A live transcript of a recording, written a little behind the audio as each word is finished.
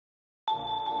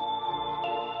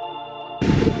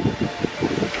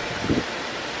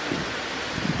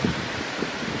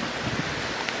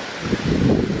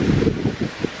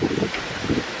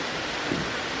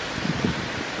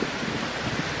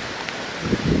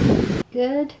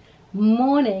Good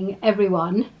morning,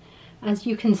 everyone. As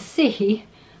you can see,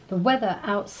 the weather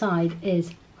outside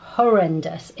is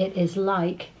horrendous. It is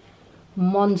like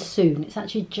monsoon. It's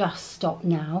actually just stopped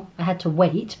now. I had to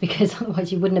wait because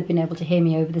otherwise you wouldn't have been able to hear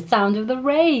me over the sound of the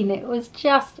rain. It was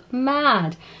just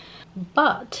mad.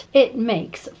 But it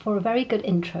makes for a very good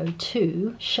intro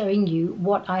to showing you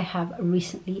what I have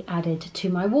recently added to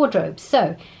my wardrobe.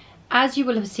 So, as you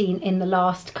will have seen in the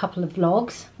last couple of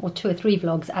vlogs, or 2 or 3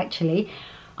 vlogs actually,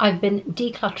 I've been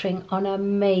decluttering on a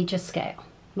major scale.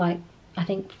 Like, I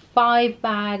think 5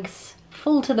 bags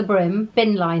full to the brim,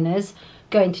 bin liners,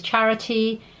 going to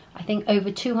charity. I think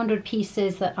over 200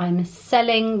 pieces that I'm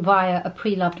selling via a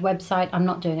pre-loved website. I'm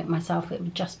not doing it myself, it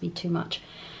would just be too much.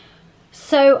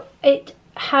 So it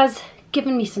has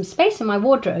given me some space in my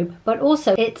wardrobe, but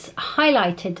also it's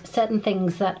highlighted certain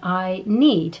things that I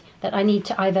need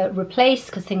to either replace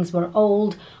because things were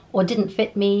old or didn't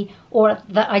fit me, or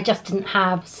that I just didn't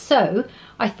have. So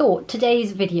I thought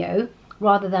today's video,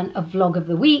 rather than a vlog of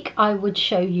the week, I would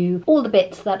show you all the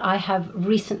bits that I have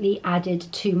recently added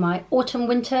to my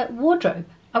autumn-winter wardrobe.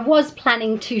 I was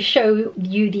planning to show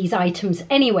you these items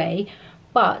anyway,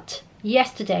 but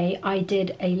yesterday I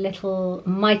did a little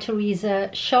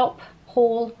THERESA shop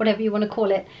haul, whatever you want to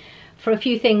call it, for a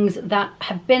few things that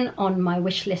have been on my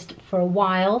wish list for a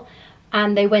while,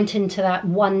 and they went into that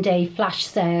one-day flash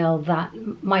sale that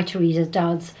THERESA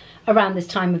does around this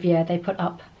time of year. They put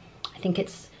up, I think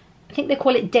they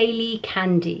call it daily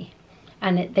candy,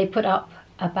 and they put up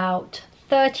about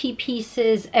 30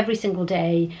 pieces every single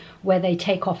day where they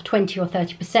take off 20 or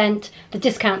 30%. The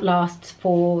discount lasts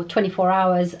for 24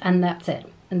 hours and that's it.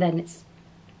 And then it's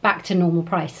back to normal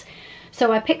price.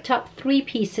 So I picked up 3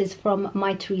 pieces from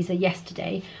THERESA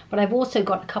yesterday, but I've also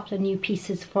got a couple of new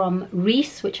pieces from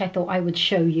Reiss, which I thought I would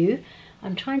show you.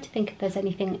 I'm trying to think if there's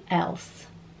anything else.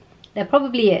 There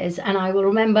probably is, and I will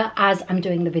remember as I'm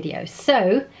doing the video.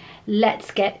 So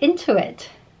let's get into it.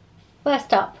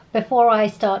 First up, before I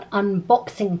start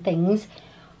unboxing things,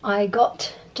 I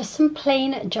got just some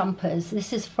plain jumpers.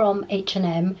 This is from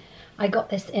H&M. I got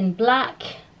this in black,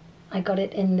 I got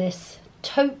it in this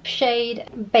taupe shade.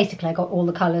 Basically I got all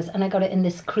the colours, and I got it in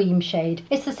this cream shade.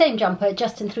 It's the same jumper,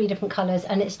 just in 3 different colours,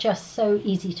 and it's just so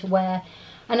easy to wear.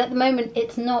 And at the moment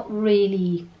it's not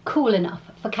really cool enough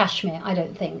for cashmere, I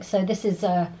don't think. So this is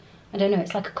I don't know,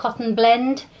 it's like a cotton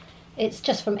blend. It's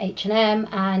just from H&M,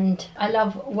 and I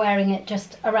love wearing it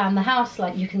just around the house.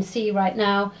 Like you can see right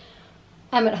now,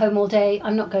 I'm at home all day,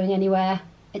 I'm not going anywhere.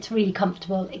 It's really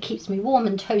comfortable, it keeps me warm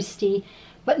and toasty,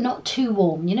 but not too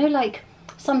warm. You know, like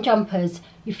some jumpers,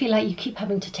 you feel like you keep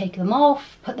having to take them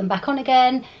off, put them back on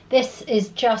again. This is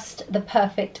just the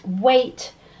perfect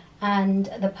weight and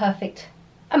the perfect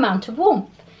amount of warmth.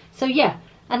 So yeah,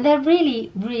 and they're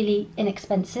really, really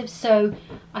inexpensive, so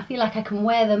I feel like I can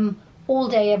wear them all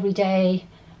day, every day,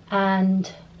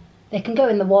 and they can go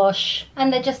in the wash,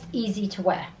 and they're just easy to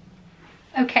wear.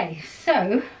 Okay,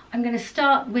 so I'm going to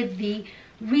start with the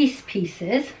Reiss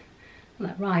pieces. Well,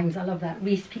 that rhymes, I love that,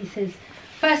 Reiss pieces.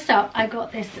 First up, I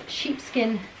got this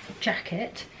sheepskin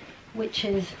jacket, which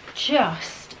is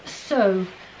just so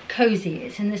cozy.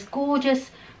 It's in this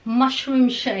gorgeous mushroom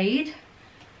shade.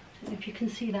 I don't know if you can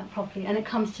see that properly, and it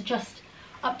comes to just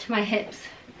up to my hips,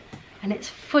 and it's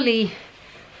fully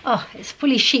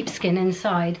sheepskin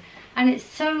inside, and it's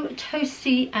so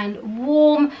toasty and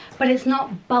warm, but it's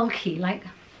not bulky. Like,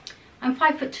 I'm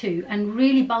 5'2", and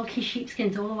really bulky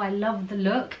sheepskins, although I love the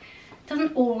look,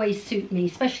 doesn't always suit me,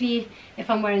 especially if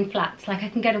I'm wearing flats. Like, I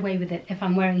can get away with it if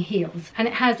I'm wearing heels. And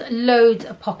it has loads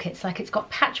of pockets, like it's got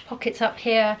patch pockets up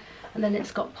here, and then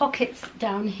it's got pockets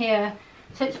down here.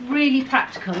 So it's really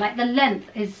practical. Like, the length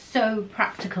is so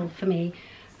practical for me.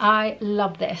 I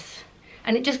love this.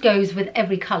 And it just goes with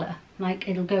every colour. Like,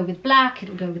 it'll go with black,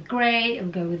 it'll go with grey, it'll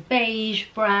go with beige,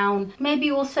 brown,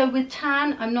 maybe also with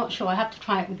tan. I'm not sure, I have to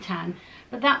try it with tan.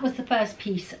 But that was the first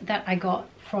piece that I got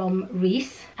from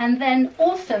Reiss. And then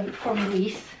also from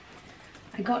Reiss,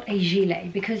 I got a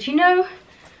gilet, because you know,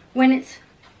 when it's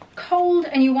cold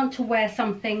and you want to wear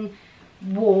something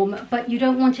warm, but you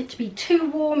don't want it to be too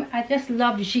warm, I just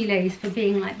love gilets for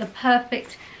being like the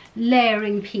perfect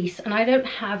layering piece. And I don't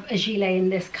have a gilet in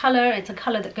this colour. It's a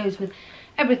colour that goes with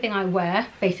everything I wear,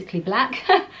 basically black.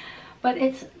 But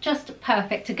it's just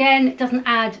perfect. Again, it doesn't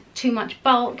add too much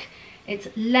bulk. It's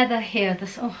leather here,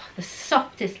 the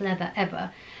softest leather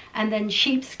ever, and then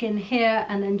sheepskin here,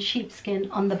 and then sheepskin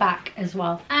on the back as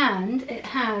well. And it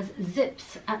has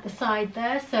zips at the side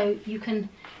there, so you can,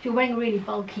 if you're wearing a really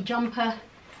bulky jumper,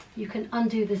 you can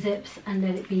undo the zips and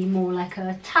let it be more like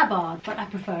a tabard, but I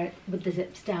prefer it with the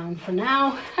zips down for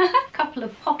now. couple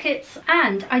of pockets,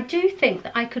 and I do think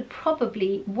that I could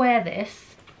probably wear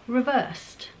this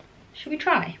reversed. Should we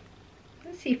try?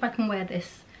 Let's see if I can wear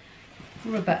this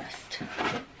reversed.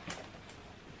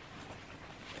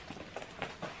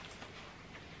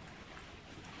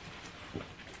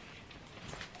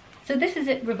 So this is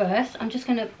it reversed. I'm just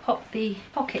going to pop the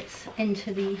pockets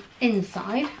into the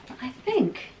inside. I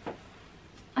think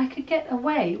I could get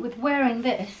away with wearing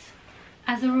this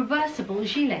as a reversible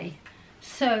gilet.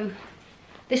 So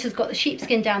this has got the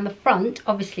sheepskin down the front,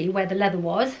 obviously where the leather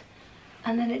was,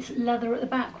 and then it's leather at the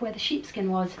back where the sheepskin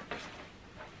was.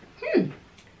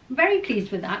 Very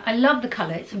pleased with that. I love the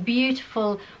colour. It's a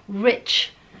beautiful,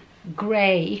 rich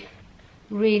grey,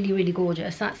 really, really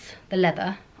gorgeous. That's the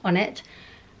leather on it.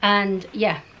 And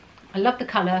yeah, I love the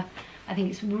colour. I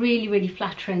think it's really, really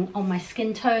flattering on my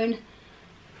skin tone.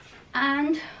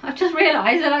 And I've just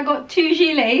realised that I got 2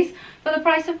 gilets for the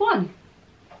price of 1.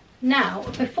 Now,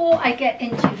 before I get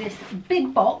into this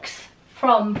big box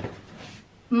from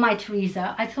my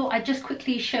THERESA, I thought I'd just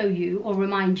quickly show you or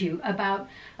remind you about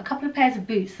a couple of pairs of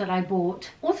boots that I bought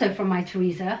also from my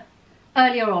THERESA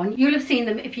earlier on. You'll have seen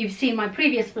them if you've seen my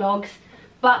previous vlogs,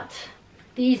 but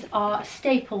these are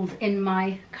staples in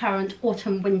my current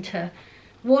autumn-winter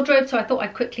wardrobe, so I thought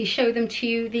I'd quickly show them to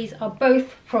you. These are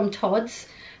both from Tod's,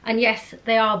 and yes,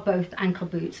 they are both ankle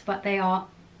boots, but they are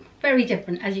very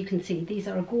different, as you can see. These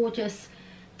are a gorgeous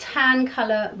tan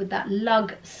colour with that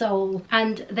lug sole,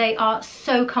 and they are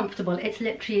so comfortable. It's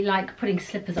literally like putting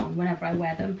slippers on whenever I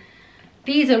wear them.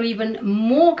 These are even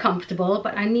more comfortable,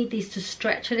 but I need these to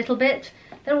stretch a little bit.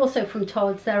 They're also from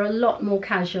Tod's. They're a lot more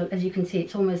casual, as you can see.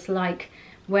 It's almost like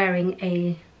wearing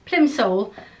a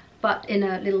plimsoll, but in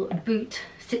a little boot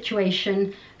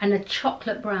situation, and a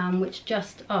chocolate brown, which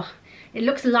just, oh, it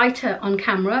looks lighter on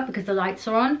camera because the lights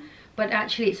are on, but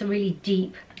actually it's a really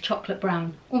deep chocolate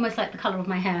brown, almost like the colour of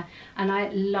my hair, and I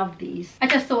love these. I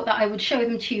just thought that I would show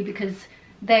them to you because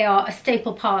they are a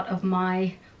staple part of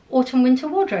my autumn-winter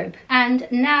wardrobe. And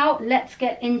now let's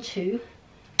get into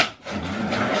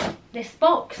this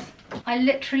box. I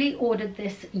literally ordered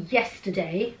this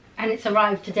yesterday and it's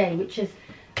arrived today, which is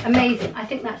amazing. I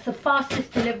think that's the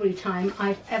fastest delivery time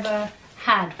I've ever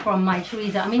had from my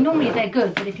THERESA. I mean, normally they're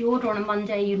good, but if you order on a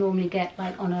Monday, you normally get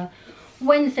like on a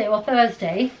Wednesday or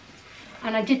Thursday.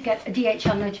 And I did get a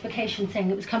DHL notification saying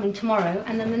it was coming tomorrow,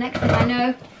 and then the next thing I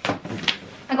know,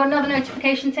 I got another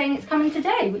notification saying it's coming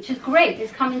today, which is great.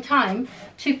 It's come in time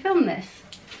to film this.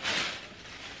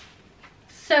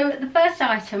 So the first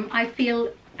item I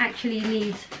feel actually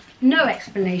needs no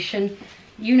explanation.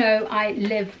 You know, I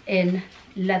live in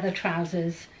leather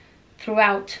trousers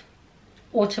throughout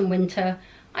autumn, winter.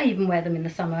 I even wear them in the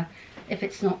summer if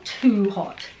it's not too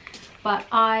hot. But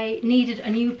I needed a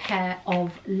new pair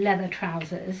of leather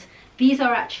trousers. These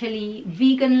are actually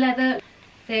vegan leather.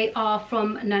 They are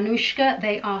from Nanushka.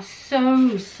 They are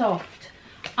so soft.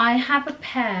 I have a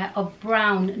pair of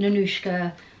brown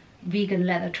Nanushka vegan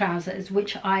leather trousers,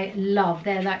 which I love.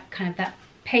 They're that kind of that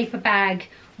paper bag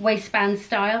waistband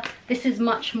style. This is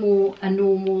much more a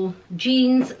normal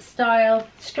jeans style,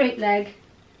 straight leg.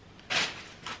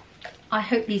 I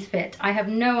hope these fit. I have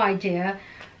no idea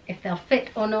if they'll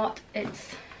fit or not.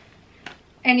 It's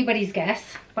anybody's guess,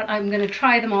 but I'm going to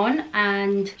try them on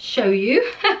and show you.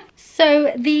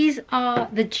 So these are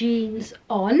the jeans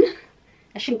on.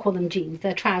 I shouldn't call them jeans,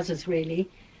 they're trousers really.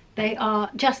 They are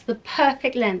just the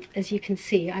perfect length, as you can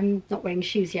see. I'm not wearing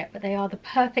shoes yet, but they are the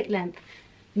perfect length.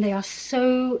 And they are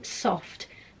so soft.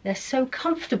 They're so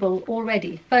comfortable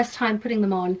already. First time putting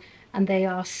them on, and they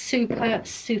are super,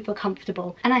 super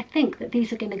comfortable. And I think that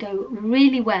these are going to go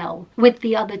really well with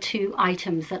the other 2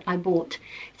 items that I bought.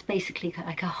 It's basically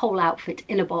like a whole outfit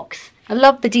in a box. I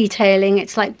love the detailing.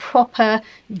 It's like proper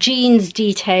jeans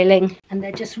detailing, and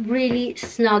they're just really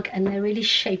snug, and they're really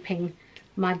shaping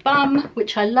my bum,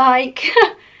 which I like.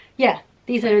 Yeah,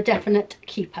 these are a definite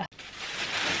keeper.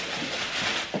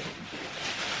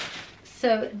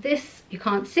 So this, you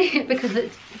can't see it because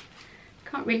it's,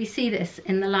 can't really see this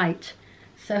in the light.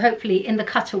 So hopefully in the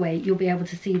cutaway you'll be able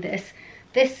to see this.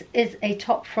 This is a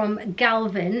top from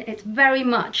Galvin. It's very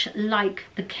much like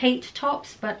the Kate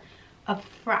tops, but a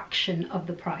fraction of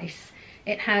the price.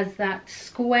 It has that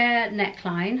square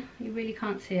neckline. You really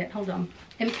can't see it, hold on.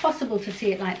 Impossible to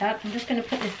see it like that. I'm just going to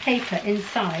put this paper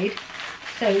inside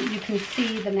so you can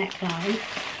see the neckline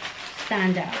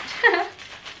stand out.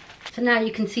 So now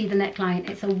you can see the neckline.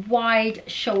 It's a wide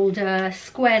shoulder,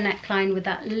 square neckline with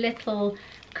that little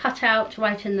cutout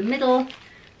right in the middle.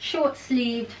 Short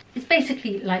sleeved. It's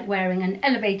basically like wearing an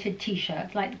elevated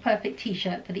t-shirt, like the perfect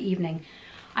t-shirt for the evening.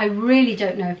 I really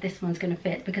don't know if this one's going to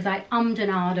fit because I ummed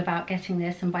and ahed about getting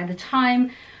this, and by the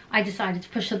time I decided to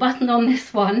push the button on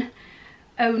this one.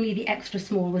 Only the extra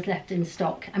small was left in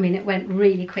stock. I mean, it went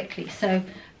really quickly. So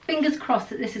fingers crossed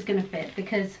that this is going to fit,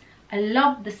 because I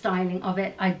love the styling of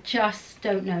it. I just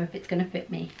don't know if it's going to fit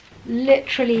me.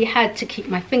 Literally had to keep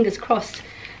my fingers crossed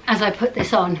as I put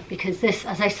this on, because this,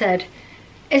 as I said,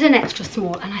 is an extra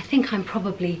small, and I think I'm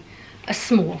probably a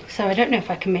small. So I don't know if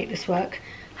I can make this work.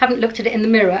 Haven't looked at it in the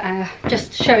mirror,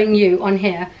 just showing you on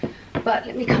here. But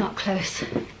let me come up close.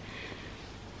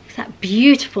 It's that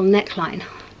beautiful neckline.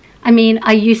 I mean,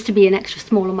 I used to be an extra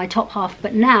small on my top half,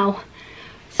 but now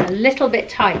it's a little bit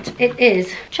tight. It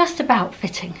is just about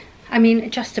fitting. I mean,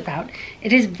 just about.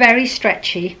 It is very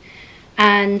stretchy,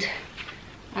 and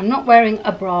I'm not wearing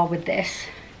a bra with this.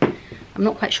 I'm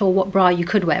not quite sure what bra you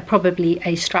could wear, probably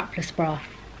a strapless bra.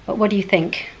 But what do you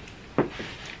think?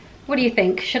 What do you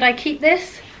think? Should I keep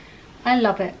this? I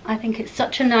love it. I think it's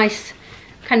such a nice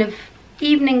kind of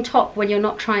evening top when you're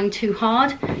not trying too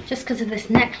hard, just because of this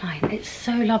neckline. It's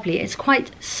so lovely. It's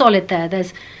quite solid there.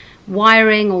 There's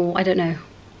wiring, or I don't know,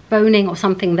 boning or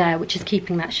something there, which is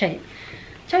keeping that shape.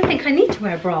 Don't think I need to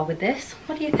wear a bra with this.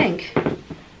 What do you think?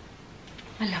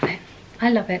 I love it. I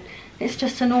love it. It's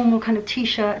just a normal kind of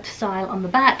t-shirt style on the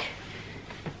back.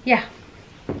 Yeah.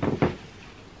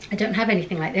 I don't have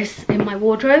anything like this in my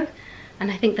wardrobe,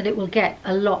 and I think that it will get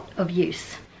a lot of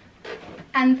use.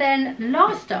 And then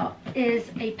last up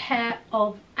is a pair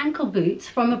of ankle boots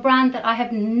from a brand that I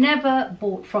have never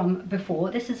bought from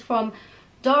before. This is from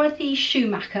Dorothy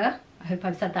Schumacher. I hope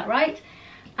I've said that right.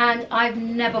 And I've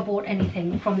never bought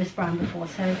anything from this brand before,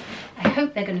 so I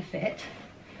hope they're going to fit.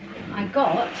 I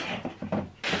got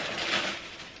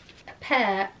a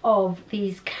pair of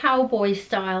these cowboy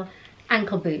style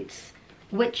ankle boots,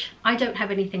 which I don't have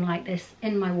anything like this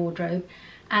in my wardrobe.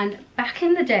 And back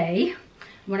in the day,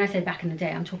 when I say back in the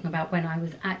day, I'm talking about when I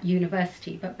was at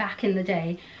university, but back in the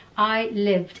day, I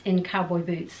lived in cowboy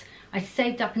boots. I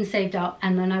saved up,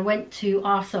 and then I went to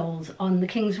Arseholes on the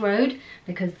King's Road,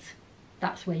 because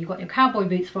that's where you got your cowboy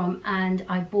boots from, and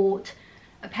I bought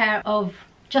a pair of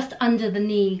just under the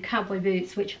knee cowboy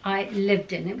boots, which I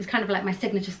lived in. It was kind of like my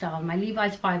signature style. My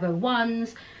Levi's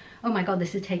 501s. Oh my God,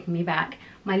 this is taking me back.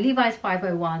 My Levi's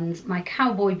 501s, my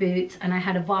cowboy boots, and I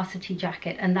had a varsity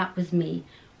jacket, and that was me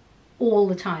all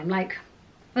the time, like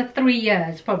for 3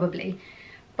 years probably.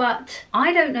 But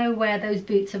I don't know where those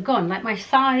boots have gone. Like, my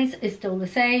size is still the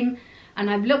same, and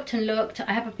I've looked and looked.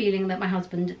 I have a feeling that my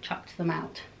husband chucked them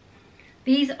out.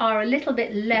 These are a little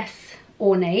bit less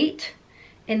ornate,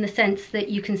 in the sense that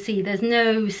you can see there's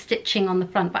no stitching on the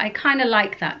front, but I kind of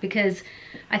like that, because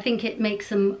I think it makes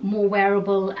them more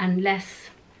wearable and less,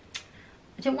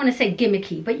 I don't want to say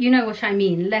gimmicky, but you know what I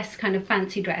mean, less kind of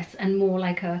fancy dress and more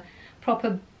like a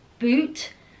proper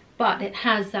boot, but it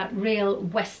has that real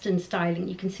Western styling.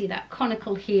 You can see that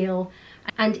conical heel,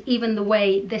 and even the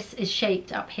way this is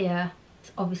shaped up here,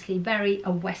 it's obviously very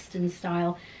a Western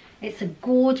style. It's a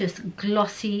gorgeous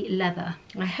glossy leather.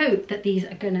 I hope that these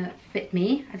are gonna fit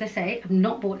me. As I say, I've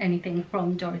not bought anything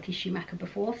from Dorothy Schumacher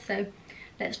before, so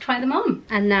let's try them on.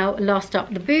 And now last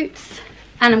up, the boots.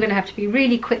 And I'm gonna have to be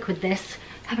really quick with this.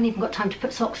 I haven't even got time to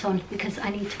put socks on, because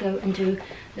I need to go and do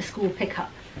the school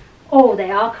pickup. Oh, they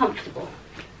are comfortable.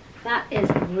 That is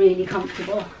really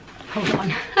comfortable. Hold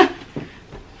on.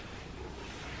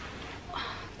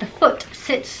 The foot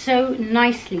sits so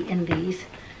nicely in these.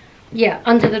 Yeah,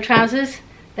 under the trousers,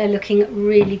 they're looking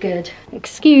really good.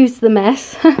 Excuse the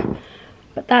mess,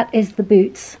 but that is the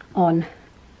boots on.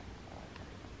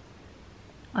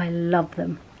 I love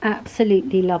them,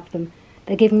 absolutely love them.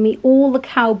 They're giving me all the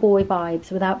cowboy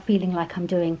vibes without feeling like I'm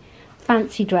doing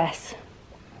fancy dress.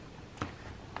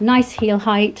 Nice heel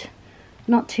height,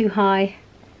 not too high,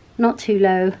 not too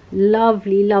low.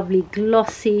 Lovely, lovely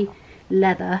glossy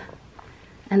leather.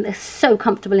 And they're so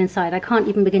comfortable inside. I can't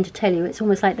even begin to tell you. It's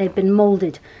almost like they've been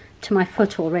molded to my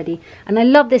foot already. And I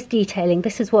love this detailing.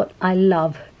 This is what I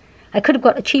love. I could have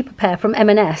got a cheaper pair from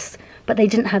M&S, but they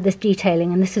didn't have this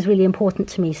detailing, and this is really important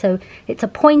to me. So it's a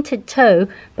pointed toe,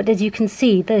 but as you can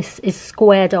see, this is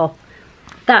squared off.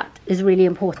 That is really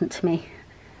important to me,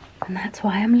 and that's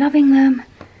why I'm loving them.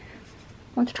 I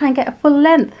want to try and get a full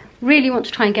length. Really want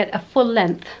to try and get a full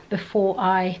length before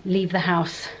I leave the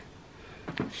house.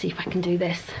 Let's see if I can do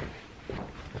this.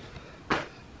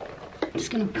 I'm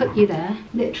just going to put you there.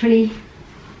 Literally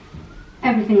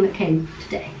everything that came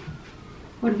today.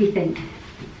 What do we think?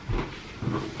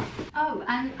 Oh,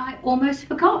 and I almost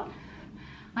forgot.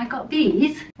 I got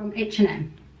these from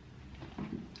H&M.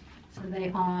 So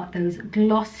they are those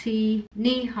glossy,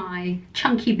 knee-high,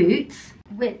 chunky boots,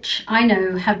 which I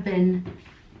know have been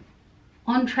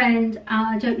on trend.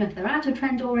 I don't know if they're out of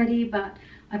trend already, but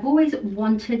I've always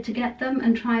wanted to get them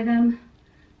and try them.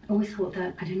 I always thought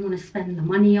that I didn't want to spend the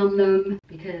money on them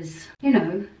because, you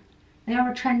know, they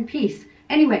are a trend piece.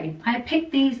 Anyway, I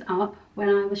picked these up when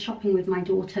I was shopping with my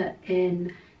daughter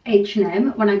in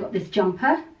H&M when I got this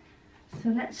jumper. So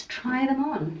let's try them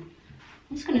on.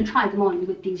 I'm just going to try them on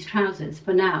with these trousers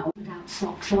for now, without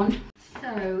socks on.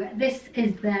 So this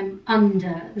is them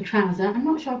under the trouser. I'm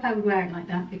not sure if I would wear it like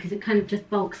that because it kind of just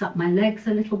bulks up my legs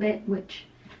a little bit, which,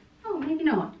 oh, maybe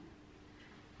not.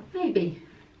 Maybe.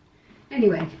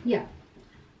 Anyway, yeah.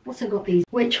 Also got these,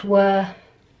 which were,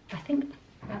 I think,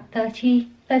 about 30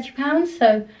 pounds.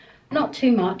 So not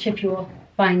too much if you're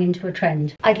buying into a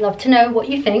trend. I'd love to know what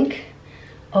you think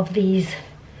of these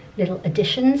little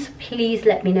additions. Please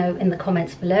let me know in the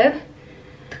comments below.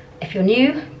 If you're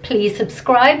new, please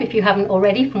subscribe if you haven't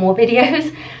already for more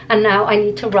videos. And now I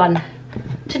need to run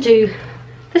to do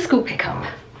the school pickup.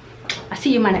 I'll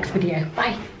see you in my next video.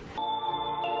 Bye.